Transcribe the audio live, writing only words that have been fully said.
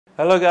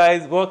Hello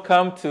guys,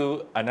 welcome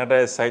to another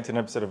exciting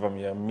episode of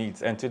Ameyaw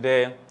Meets. And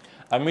today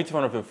I'm meeting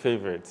one of your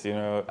favorites. You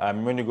know,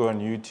 I'm going to go on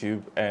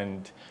YouTube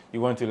and you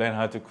want to learn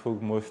how to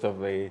cook most of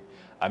the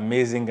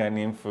amazing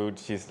Ghanaian food.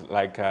 She's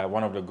like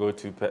one of the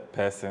go-to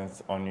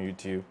persons on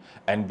YouTube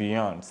and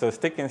beyond. So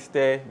stick and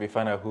stay, we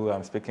find out who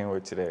I'm speaking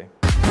with today.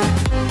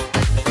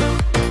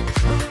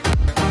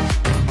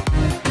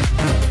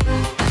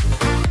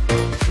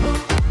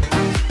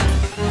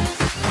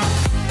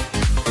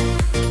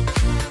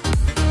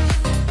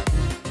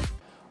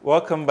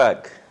 Welcome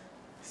back.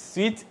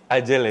 Sweet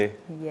Adjeley.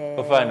 Yes.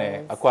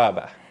 Ofane,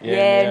 Akwaba.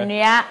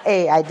 Yeah.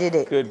 Hey, I did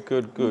it.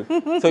 Good.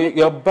 So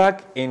you're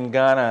back in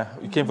Ghana.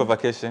 You came for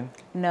vacation?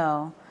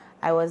 No,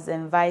 I was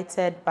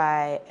invited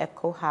by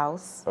Echo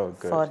House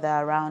for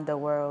the Around the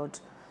World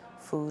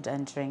Food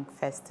and Drink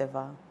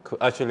Festival. Cool.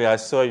 Actually, I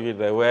saw you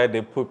there where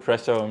they put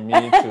pressure on me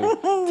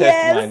to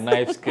test my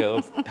knife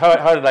skills.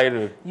 How did I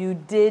do? You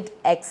did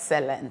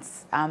excellent.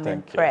 I'm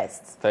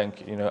impressed.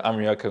 Thank you. You know,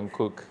 Ameyaw can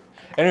cook.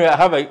 Anyway, I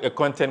have a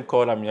content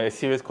called Ameyaw, a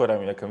series called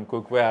Ameyaw Can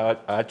Cook, where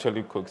I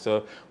actually cook.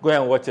 So go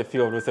and watch a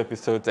few of those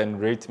episodes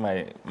and rate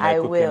my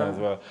cooking as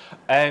well.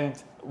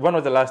 And when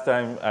was the last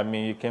time,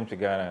 you came to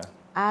Ghana?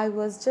 I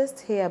was just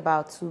here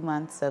about 2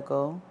 months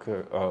ago.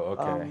 Cool. Oh,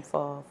 okay.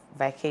 For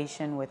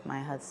vacation with my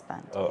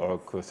husband. Oh,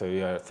 cool. So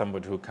you're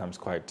somebody who comes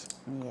quite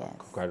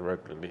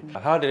regularly.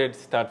 How did it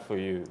start for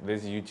you,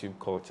 this YouTube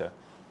culture?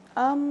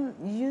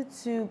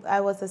 YouTube,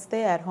 I was a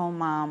stay-at-home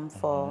mom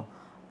for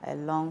a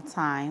long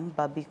time,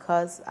 but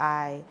because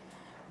I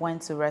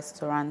went to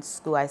restaurant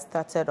school, I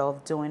started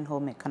off doing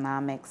home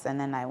economics, and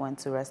then I went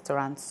to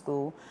restaurant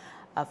school.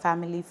 A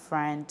family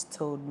friend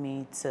told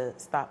me to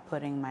start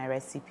putting my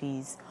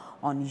recipes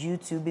on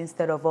YouTube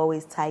instead of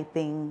always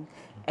typing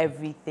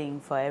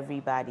everything for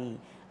everybody.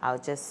 I'll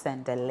just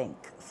send a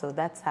link. So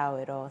that's how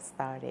it all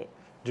started.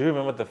 Do you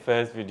remember the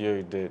first video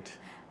you did?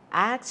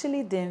 I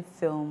actually didn't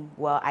film.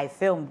 Well, I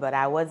filmed, but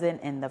I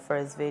wasn't in the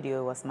first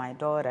video. It was my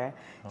daughter.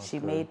 She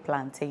made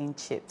plantain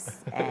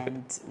chips,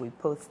 and we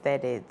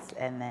posted it,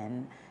 and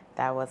then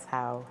that was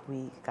how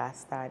we got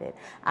started.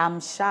 I'm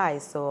shy,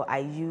 so I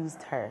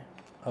used her.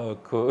 Oh,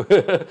 cool.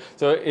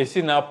 So is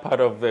she now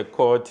part of the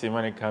core team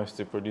when it comes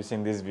to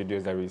producing these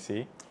videos that we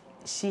see?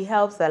 She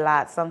helps a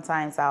lot.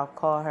 Sometimes I'll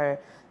call her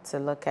to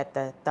look at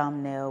the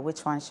thumbnail.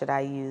 Which one should I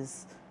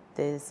use,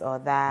 this or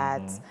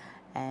that?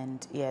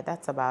 And yeah,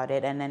 that's about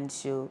it. And then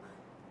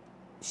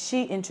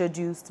she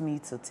introduced me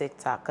to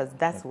TikTok because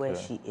that's where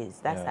she is.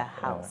 That's her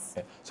house.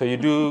 So you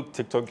do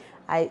TikTok?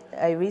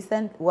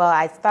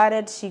 I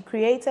started, she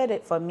created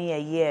it for me a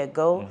year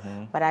ago,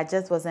 but I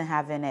just wasn't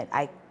having it.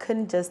 I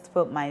couldn't just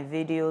put my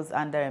videos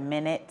under a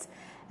minute,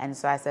 and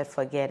so I said,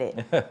 forget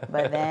it.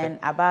 But then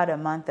about a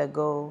month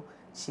ago,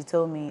 she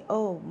told me,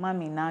 oh,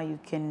 mommy, now you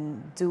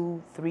can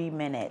do 3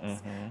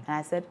 minutes. And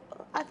I said,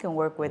 oh, I can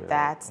work with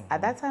that.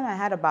 At that time, I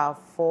had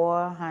about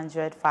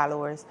 400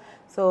 followers.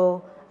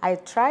 So I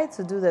tried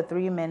to do the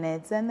 3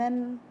 minutes, and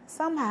then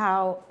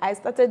somehow I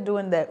started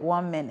doing that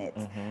 1 minute.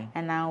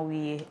 And now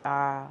we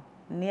are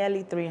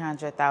nearly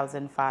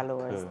 300,000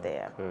 followers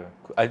there. Cool.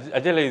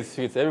 Adjeley is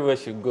sweet. Everywhere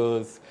she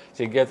goes,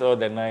 she gets all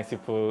the nice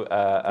people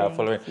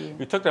following.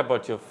 You talked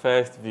about your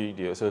first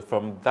video. So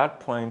from that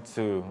point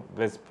to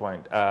this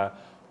point,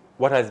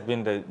 what has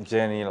been the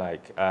journey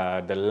like,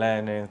 the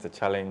learnings, the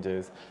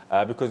challenges?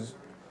 Because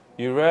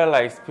you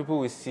realize people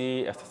will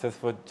see a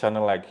successful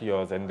channel like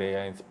yours and they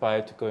are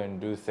inspired to go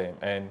and do the same.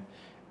 And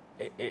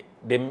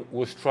they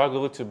will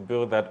struggle to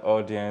build that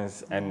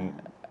audience and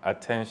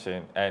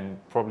attention and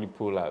probably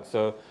pull out.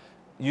 So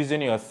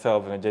using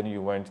yourself and the journey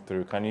you went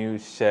through, can you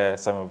share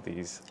some of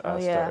these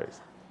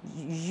stories?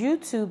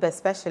 YouTube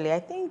especially, I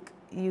think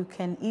you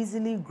can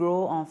easily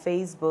grow on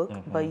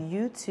Facebook, but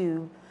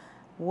YouTube,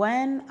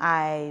 when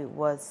I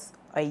was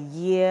a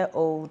year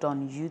old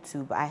on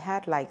YouTube, I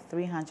had like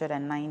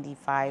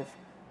 395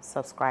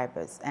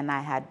 subscribers, and I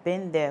had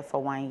been there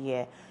for 1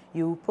 year.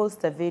 You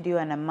post a video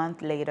and a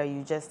month later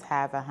you just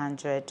have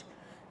 100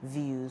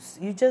 views.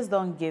 You just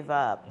don't give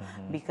up,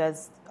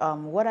 because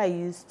what I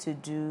used to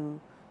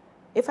do,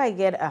 if I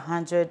get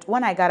 100,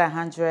 when I got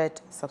 100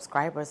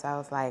 subscribers, I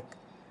was like,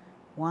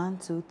 1,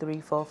 2,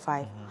 3, 4,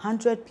 5,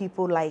 100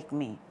 people like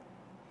me.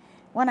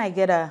 When I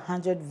get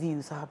 100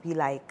 views, I'll be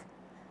like,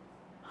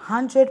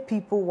 100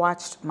 people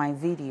watched my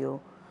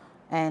video,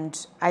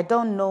 and I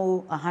don't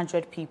know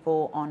 100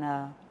 people on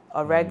a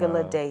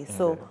regular day.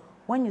 So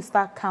when you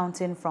start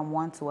counting from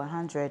 1 to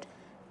 100,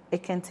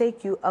 it can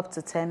take you up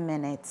to 10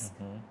 minutes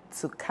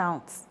to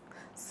count.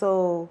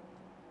 So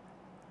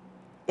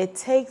it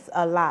takes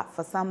a lot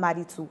for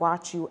somebody to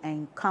watch you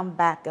and come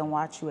back and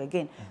watch you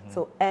again.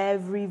 So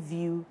every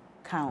view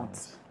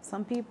counts.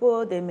 Some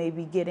people, they may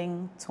be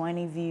getting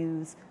 20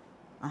 views,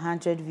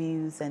 100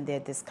 views, and they're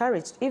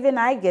discouraged. Even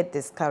I get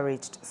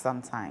discouraged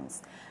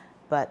sometimes.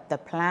 But the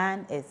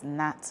plan is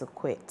not to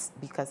quit,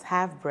 because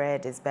half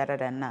bread is better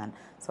than none.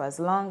 So as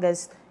long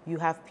as you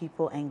have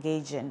people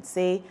engaging,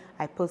 say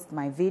I post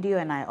my video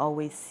and I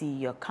always see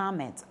your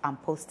comments, I'm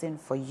posting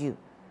for you.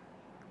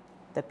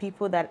 The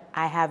people that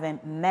I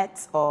haven't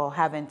met or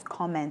haven't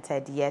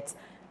commented yet,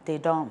 they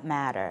don't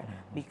matter.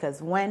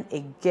 Because when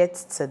it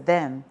gets to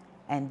them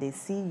and they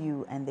see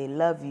you and they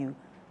love you,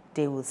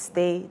 they will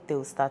stay, they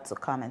will start to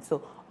comment.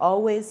 So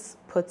always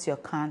put your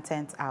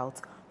content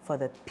out for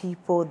the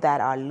people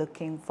that are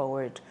looking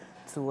forward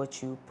to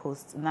what you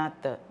post,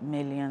 not the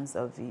millions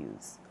of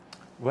views.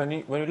 When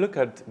you look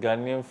at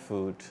Ghanaian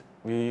food,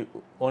 we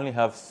only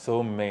have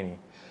so many.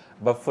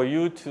 But for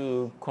you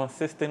to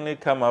consistently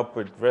come up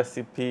with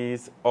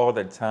recipes all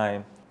the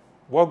time,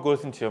 what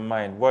goes into your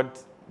mind?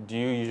 What do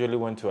you usually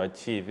want to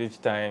achieve each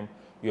time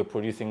you're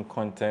producing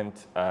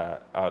content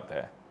out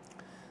there?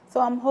 So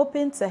I'm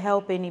hoping to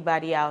help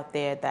anybody out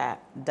there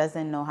that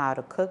doesn't know how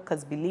to cook,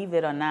 because believe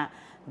it or not,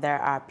 there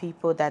are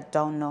people that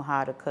don't know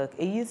how to cook.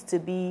 It used to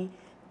be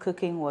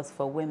cooking was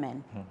for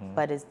women,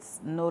 but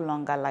it's no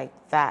longer like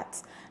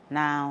that.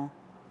 Now,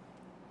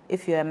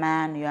 if you're a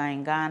man, you're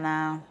in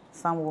Ghana,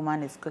 some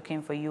woman is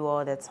cooking for you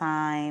all the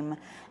time,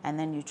 and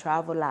then you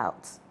travel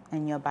out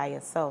and you're by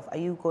yourself. Are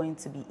you going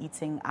to be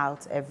eating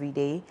out every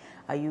day?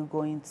 Are you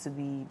going to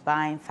be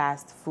buying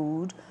fast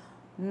food?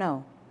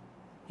 No.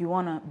 You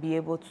want to be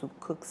able to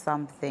cook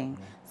something.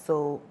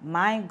 So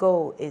my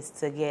goal is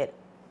to get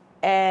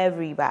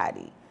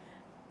everybody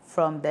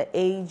from the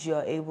age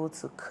you're able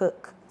to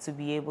cook to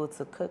be able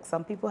to cook.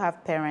 Some people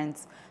have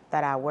parents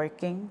that are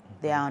working.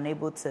 They are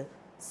unable to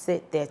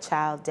sit their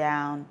child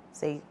down,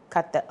 say,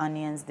 cut the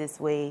onions this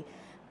way,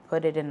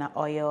 put it in the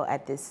oil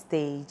at this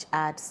stage,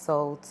 add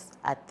salt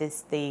at this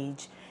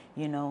stage,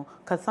 you know.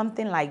 Because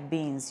something like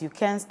beans, you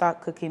can't start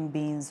cooking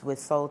beans with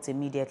salt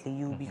immediately.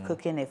 You'll be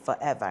cooking it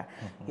forever.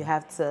 You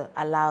have to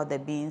allow the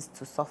beans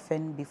to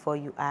soften before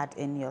you add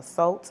in your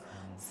salt.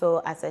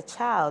 So as a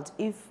child,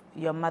 if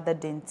your mother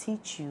didn't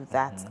teach you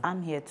that,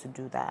 I'm here to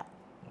do that.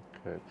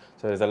 Okay.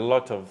 So there's a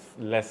lot of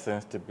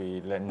lessons to be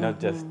learned, not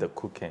just the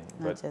cooking.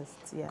 Not just,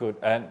 yeah. Good.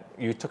 And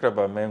you talked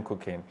about men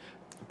cooking.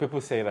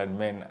 People say that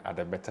men are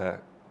the better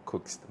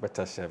cooks,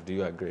 better chef. Do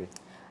you agree?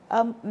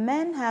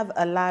 Men have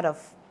a lot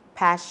of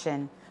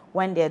passion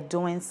when they're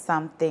doing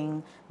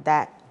something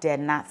that they're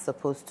not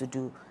supposed to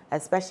do,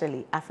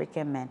 especially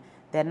African men.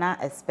 They're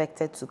not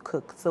expected to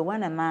cook. So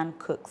when a man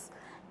cooks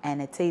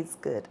and it tastes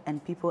good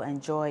and people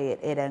enjoy it,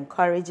 it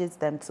encourages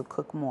them to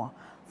cook more.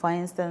 For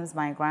instance,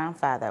 my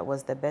grandfather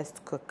was the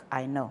best cook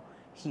I know.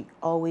 He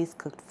always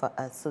cooked for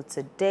us. So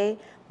today,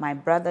 my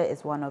brother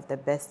is one of the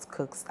best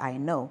cooks I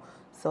know.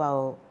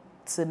 So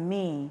to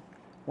me,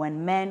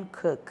 when men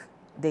cook,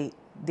 they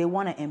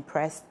want to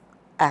impress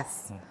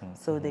us,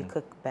 so they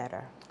cook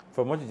better.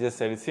 From what you just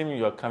said, it seems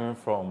you are coming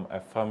from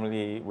a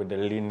family with a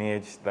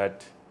lineage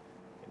that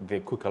they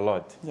cook a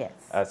lot. Yes.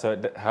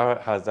 So how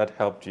has that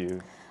helped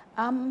you?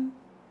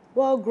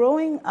 Well,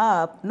 growing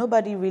up,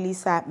 nobody really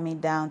sat me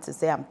down to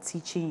say, I'm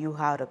teaching you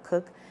how to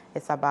cook.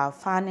 It's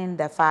about fanning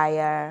the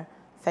fire,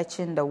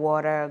 fetching the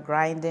water,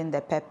 grinding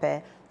the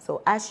pepper.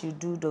 So as you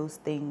do those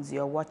things,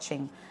 you're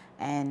watching.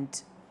 And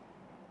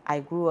I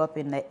grew up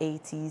in the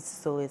 80s,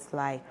 so it's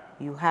like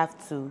you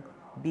have to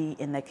be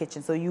in the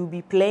kitchen. So you'll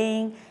be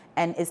playing,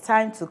 and it's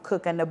time to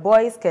cook, and the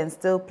boys can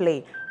still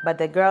play, but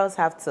the girls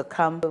have to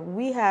come.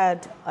 We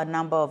had a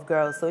number of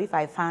girls, so if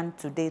I fan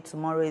today,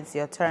 tomorrow it's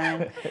your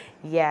turn.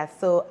 Yeah,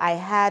 so I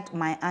had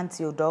my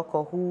auntie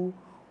Odoko, who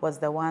was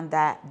the one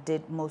that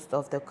did most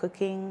of the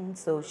cooking,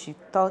 so she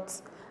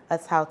taught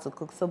us how to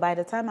cook. So by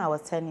the time I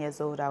was 10 years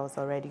old, I was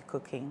already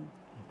cooking.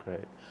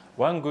 Great.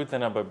 One good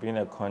thing about being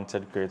a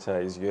content creator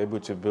is you're able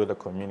to build a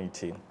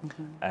community,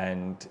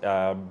 and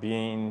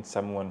being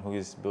someone who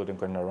is building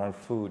content around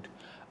food.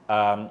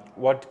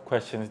 What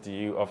questions do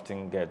you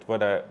often get?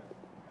 What are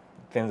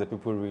things that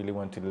people really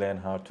want to learn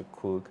how to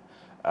cook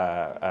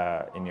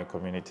in your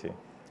community?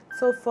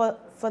 So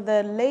for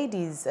the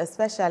ladies,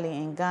 especially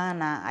in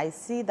Ghana, I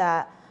see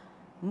that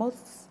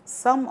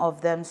some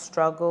of them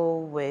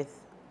struggle with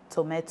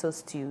tomato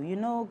stew. You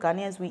know,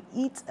 Ghanaians, we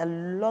eat a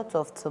lot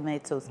of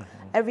tomatoes.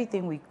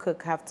 Everything we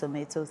cook have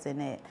tomatoes in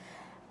it.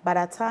 But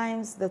at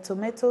times, the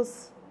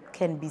tomatoes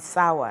can be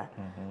sour.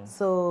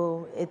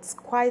 So it's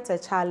quite a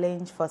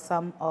challenge for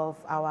some of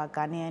our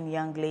Ghanaian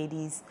young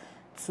ladies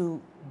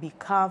to be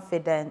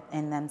confident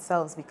in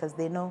themselves, because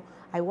they know,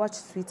 I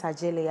watched Sweet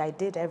Adjeley, I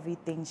did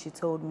everything she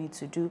told me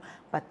to do,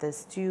 but the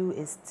stew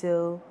is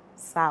still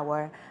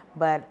sour.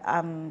 But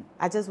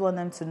I just want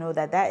them to know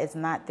that that is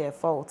not their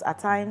fault. At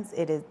times,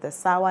 it is the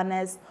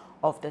sourness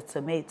of the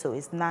tomato.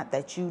 It's not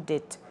that you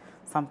did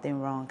something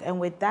wrong.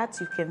 And with that,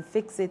 you can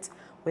fix it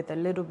with a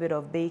little bit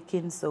of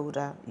baking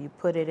soda. You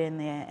put it in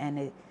there, and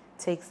it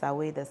takes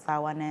away the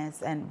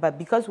sourness. But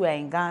because we're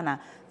in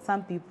Ghana,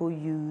 some people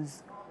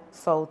use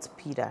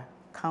saltpeter.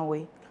 Can't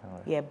we?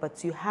 Yeah,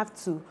 but you have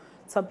to.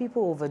 Some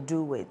people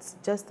overdo it.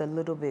 Just a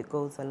little bit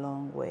goes a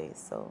long way.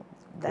 So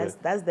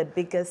that's the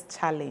biggest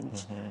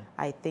challenge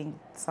I think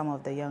some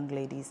of the young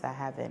ladies are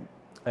having.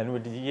 And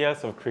with the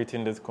years of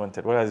creating this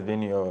content, what has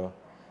been your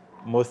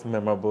most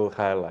memorable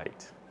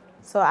highlight?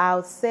 So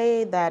I'll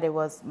say that it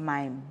was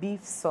my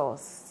beef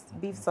sauce.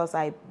 Beef sauce,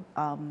 I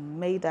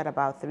made that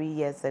about 3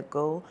 years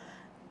ago.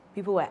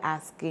 people were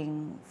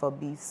asking for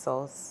beef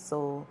sauce,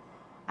 so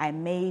I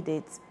made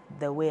it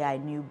the way I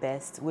knew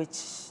best,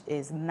 which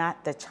is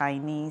not the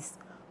Chinese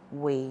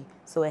way.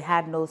 So it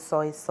had no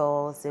soy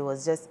sauce. It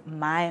was just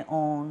my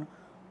own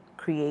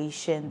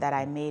creation that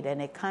I made,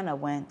 and it kind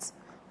of went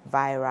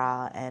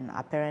viral, and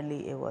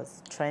apparently it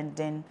was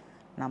trending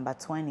number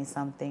 20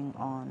 something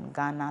on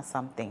Ghana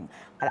something.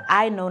 But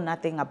I know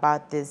nothing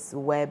about this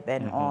web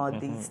and all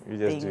these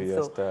things,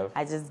 so stuff.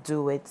 I just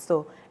do it.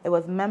 So it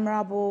was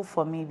memorable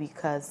for me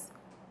because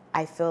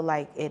I feel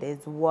like it is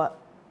what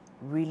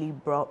really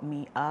brought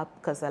me up,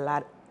 because a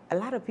lot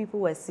of people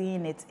were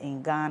seeing it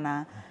in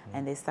Ghana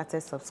and they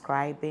started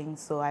subscribing.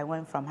 So I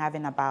went from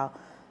having about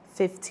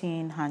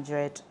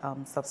 1,500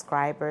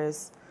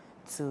 subscribers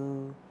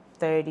to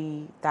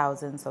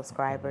 30,000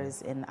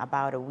 subscribers in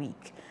about a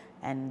week.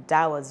 And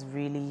that was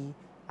really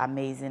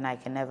amazing. I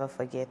can never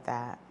forget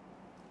that.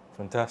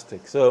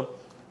 Fantastic. So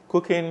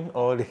cooking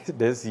all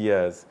these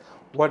years,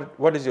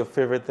 what is your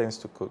favorite things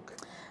to cook?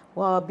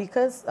 Well,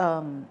 because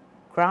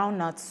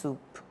groundnut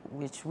soup,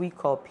 which we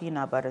call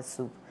peanut butter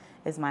soup,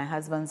 is my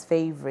husband's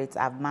favorite.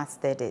 I've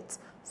mastered it.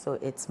 So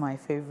it's my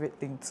favorite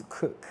thing to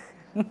cook.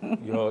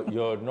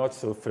 your not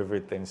so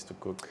favorite things to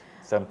cook?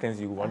 Some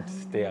things you want to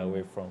stay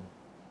away from?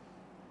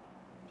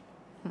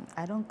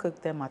 I don't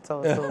cook them at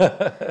all.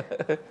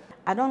 So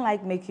I don't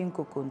like making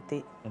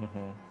kokonte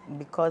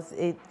because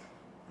it,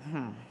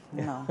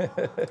 no.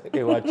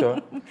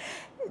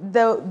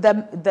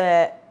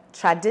 The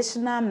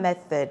traditional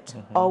method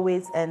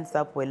always ends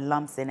up with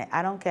lumps in it.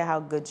 I don't care how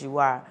good you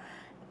are.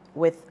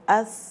 With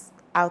us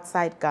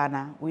outside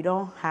Ghana, we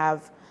don't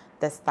have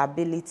the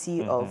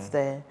stability of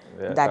the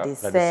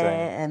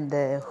and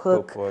the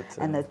hook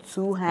and the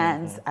two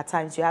hands. At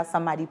times you have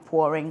somebody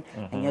pouring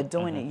and you're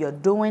doing it. You're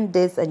doing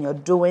this and you're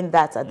doing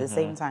that at the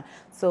same time.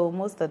 So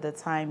most of the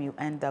time you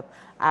end up,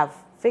 I've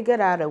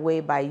figured out a way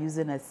by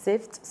using a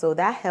sift, so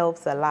that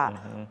helps a lot.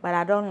 But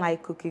I don't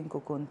like cooking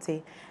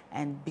kokonte,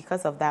 and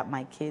because of that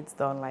my kids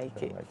don't like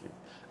it.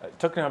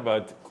 Talking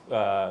about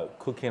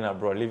cooking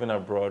abroad, living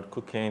abroad,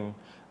 cooking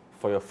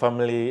for your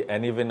family,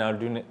 and even now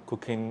doing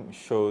cooking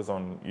shows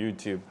on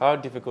YouTube, how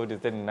difficult is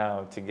it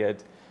now to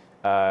get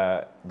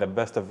the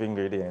best of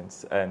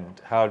ingredients, and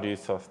how do you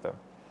source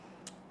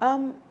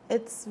them?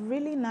 It's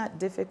really not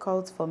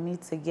difficult for me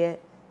to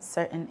get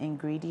certain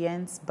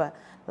ingredients, but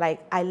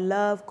like I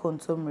love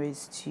kontomire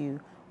stew,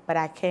 but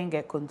I can't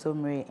get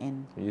kontomire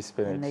in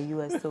the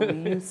US, so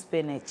we use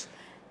spinach.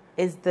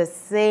 It's the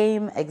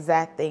same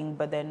exact thing,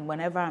 but then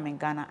whenever I'm in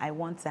Ghana, I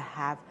want to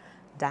have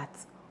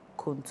that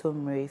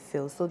kontomire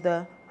feel. So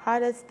the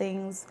hardest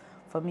things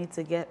for me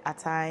to get at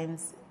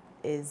times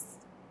is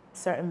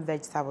certain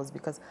vegetables,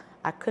 because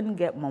I couldn't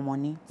get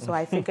momoni, so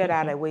I figured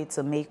out a way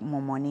to make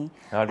momoni.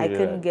 I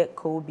couldn't get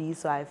Kobe,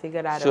 so I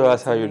figured out a way to make Kobe. Show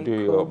us how you do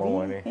your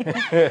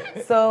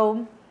momoni.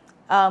 So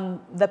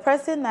the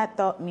person that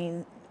taught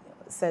me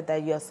said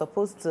that you're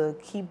supposed to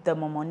keep the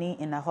momoni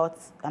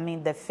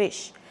in the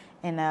fish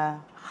in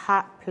a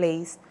hot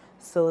place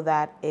so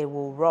that it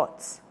will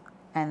rot.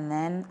 And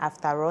then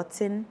after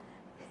rotting,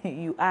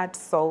 you add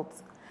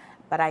salt,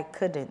 but I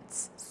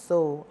couldn't.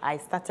 So I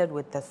started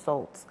with the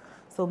salt.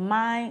 So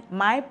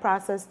my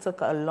process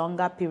took a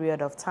longer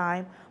period of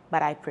time,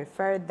 but I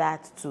preferred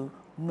that to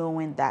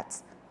knowing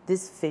that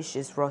this fish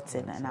is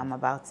rotten and I'm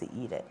about to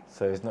eat it.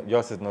 So it's not,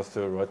 yours is not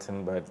so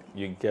rotten, but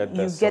you get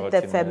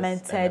the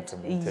fermented,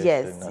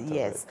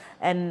 yes.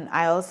 And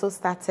I also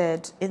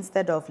started,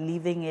 instead of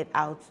leaving it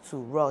out to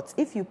rot,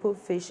 if you put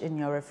fish in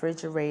your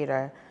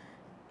refrigerator,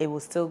 it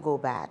will still go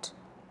bad.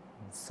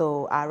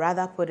 So I'd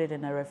rather put it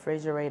in a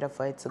refrigerator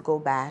for it to go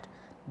bad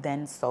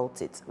than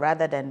salt it,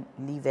 rather than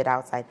leave it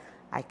outside.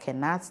 I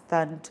cannot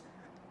stand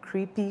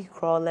creepy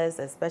crawlers,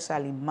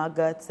 especially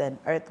maggots and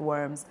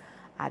earthworms.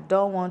 I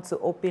don't want to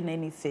open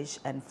any fish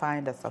and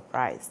find a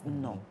surprise.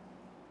 No.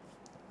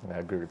 I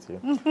agree with you.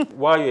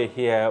 While you're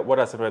here, what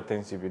are some of the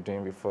things you'll be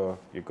doing before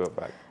you go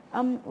back?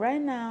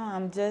 Right now,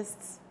 I'm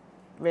just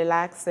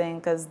relaxing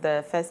because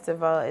the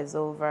festival is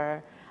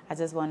over. I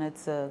just wanted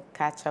to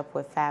catch up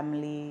with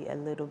family a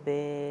little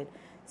bit,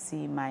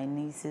 see my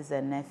nieces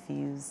and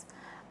nephews.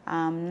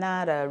 I'm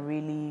not a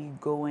really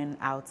going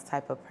out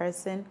type of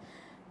person.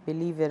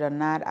 Believe it or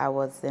not, I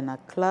was in a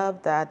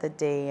club the other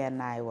day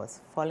and I was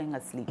falling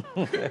asleep.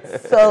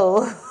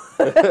 So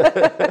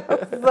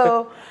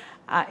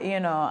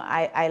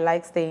I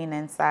like staying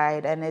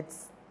inside, and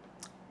it's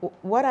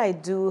what I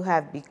do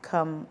have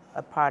become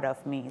a part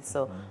of me.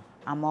 So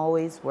I'm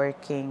always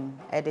working,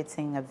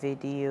 editing a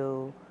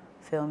video,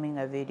 filming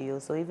a video.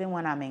 So even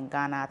when I'm in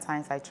Ghana, at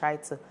times I try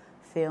to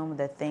film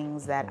the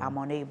things that I'm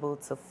unable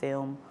to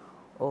film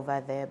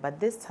over there. But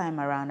this time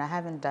around, I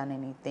haven't done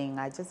anything.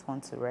 I just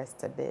want to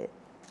rest a bit.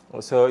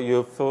 So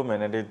you film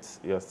and edit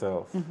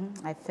yourself?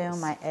 I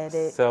film, I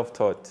edit.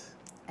 Self-taught?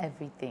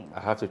 Everything.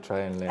 I have to try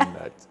and learn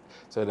that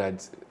so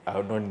that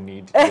I don't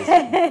need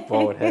this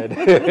bald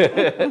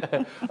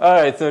head. All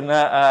right, so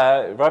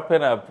now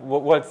wrapping up,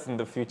 what's in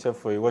the future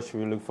for you? What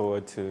should we look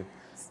forward to?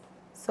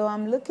 So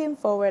I'm looking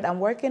forward. I'm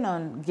working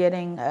on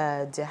getting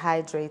a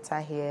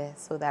dehydrator here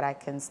so that I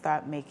can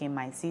start making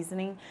my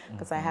seasoning,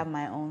 because I have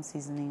my own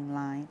seasoning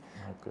line.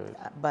 Good.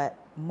 But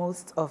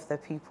most of the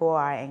people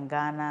are in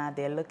Ghana.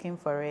 They're looking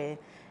for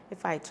it.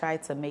 If I try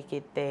to make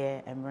it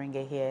there and bring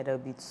it here, it'll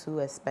be too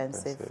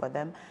expensive for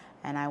them.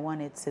 And I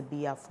want it to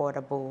be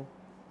affordable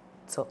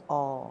to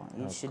all.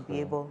 You should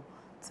be able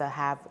to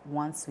have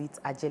one Sweet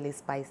Adjeley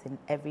spice in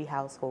every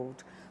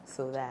household,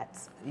 so that,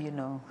 you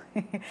know.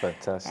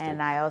 Fantastic.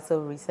 And I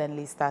also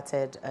recently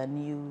started a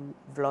new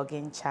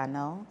vlogging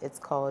channel. It's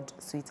called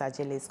Sweet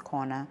Adjeley's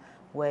Corner,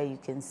 where you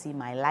can see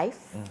my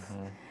life,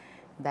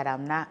 that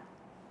I'm not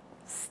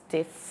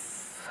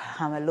stiff,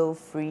 I'm a little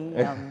free,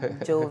 I'm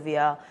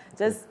jovial.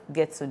 Just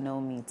get to know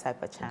me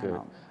type of channel.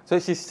 Good. So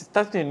she's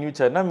starting a new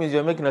channel. That means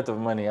you're making a lot of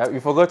money. You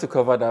forgot to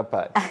cover that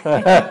part.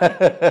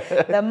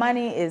 The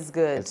money is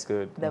good. It's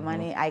good. The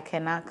money, I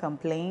cannot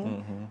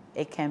complain.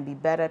 It can be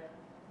better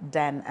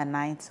than a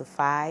 9 to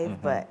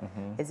 5, but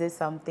is it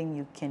something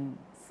you can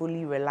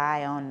fully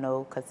rely on?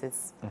 No, because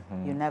it's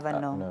you never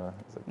know. No.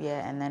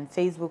 Yeah, and then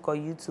Facebook or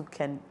YouTube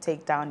can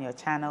take down your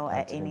channel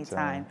at any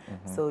time.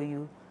 So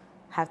you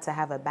have to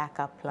have a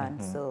backup plan.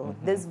 So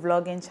this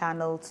vlogging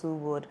channel too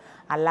would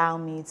allow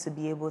me to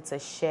be able to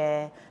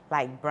share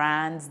like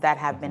brands that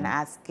have been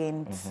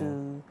asking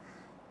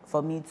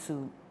for me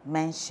to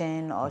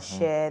mention or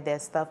share their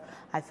stuff.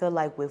 I feel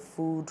like with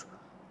food,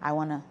 I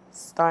want to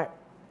start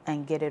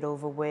and get it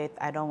over with.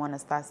 I don't want to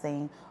start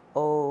saying,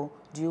 oh,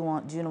 do you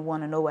want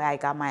to know where I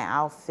got my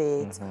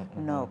outfit?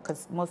 No,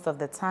 because most of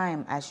the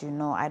time, as you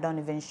know, I don't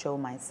even show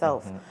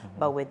myself.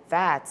 But with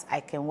that,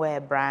 I can wear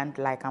a brand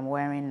like I'm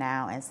wearing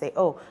now and say,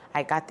 oh,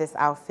 I got this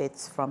outfit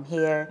from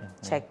here.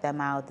 Check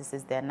them out. This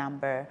is their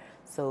number.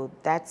 So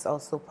that's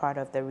also part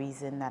of the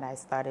reason that I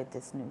started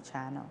this new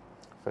channel.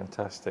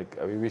 Fantastic.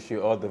 We wish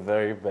you all the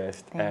very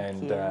best.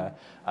 Thank you.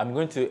 I'm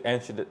going to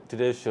end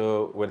today's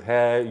show with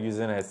her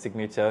using her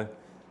signature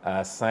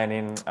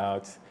signing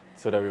out,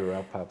 so that we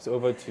wrap up. So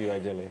over to you,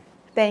 Adjeley.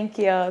 Thank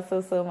you all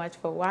so much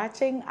for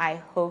watching. I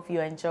hope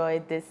you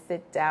enjoyed this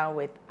sit down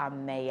with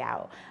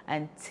Ameyaw.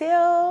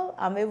 Until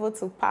I'm able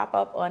to pop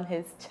up on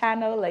his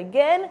channel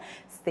again,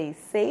 stay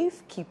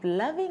safe, keep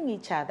loving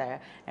each other,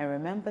 and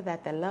remember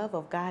that the love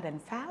of God and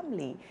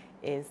family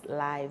is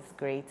life's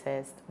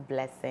greatest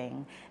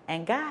blessing.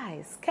 And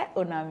guys, ke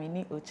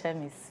onamini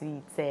uchemi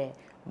sweet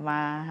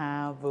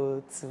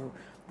mahabotu.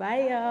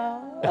 Bye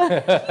y'all.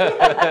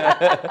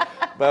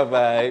 Bye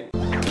bye.